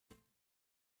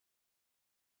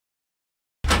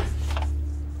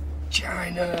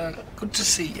China, good to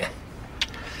see you.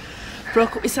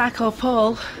 Broke up with Psycho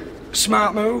Paul.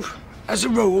 Smart move. As a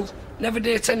rule, never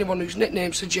date anyone whose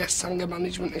nickname suggests anger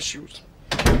management issues.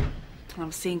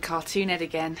 I'm seeing Cartoon Head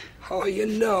again. Oh, you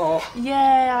know.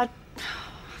 Yeah, I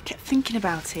kept thinking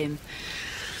about him.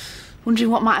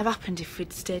 Wondering what might have happened if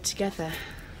we'd stayed together.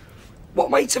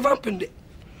 What might have happened?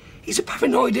 He's a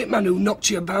paranoid hitman who knocked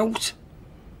you about.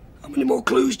 How many more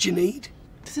clues do you need?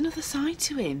 There's another side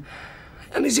to him.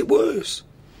 And is it worse?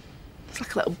 It's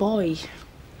like a little boy.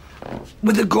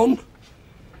 With a gun?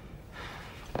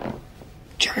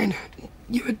 China,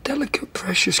 you're a delicate,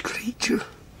 precious creature.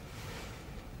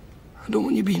 I don't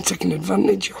want you being taken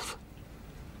advantage of.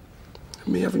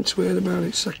 And me having to hear about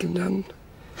it second hand.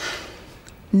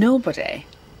 Nobody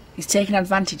is taking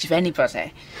advantage of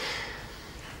anybody.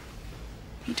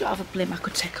 You don't have a blimp I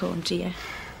could take home, do you?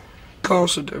 Of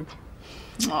course I do.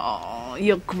 Oh,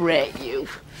 you're great, you.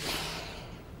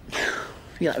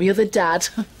 You're like my other dad.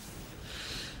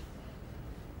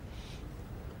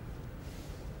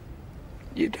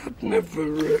 Your dad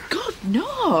never... God,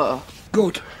 no.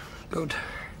 Good, good.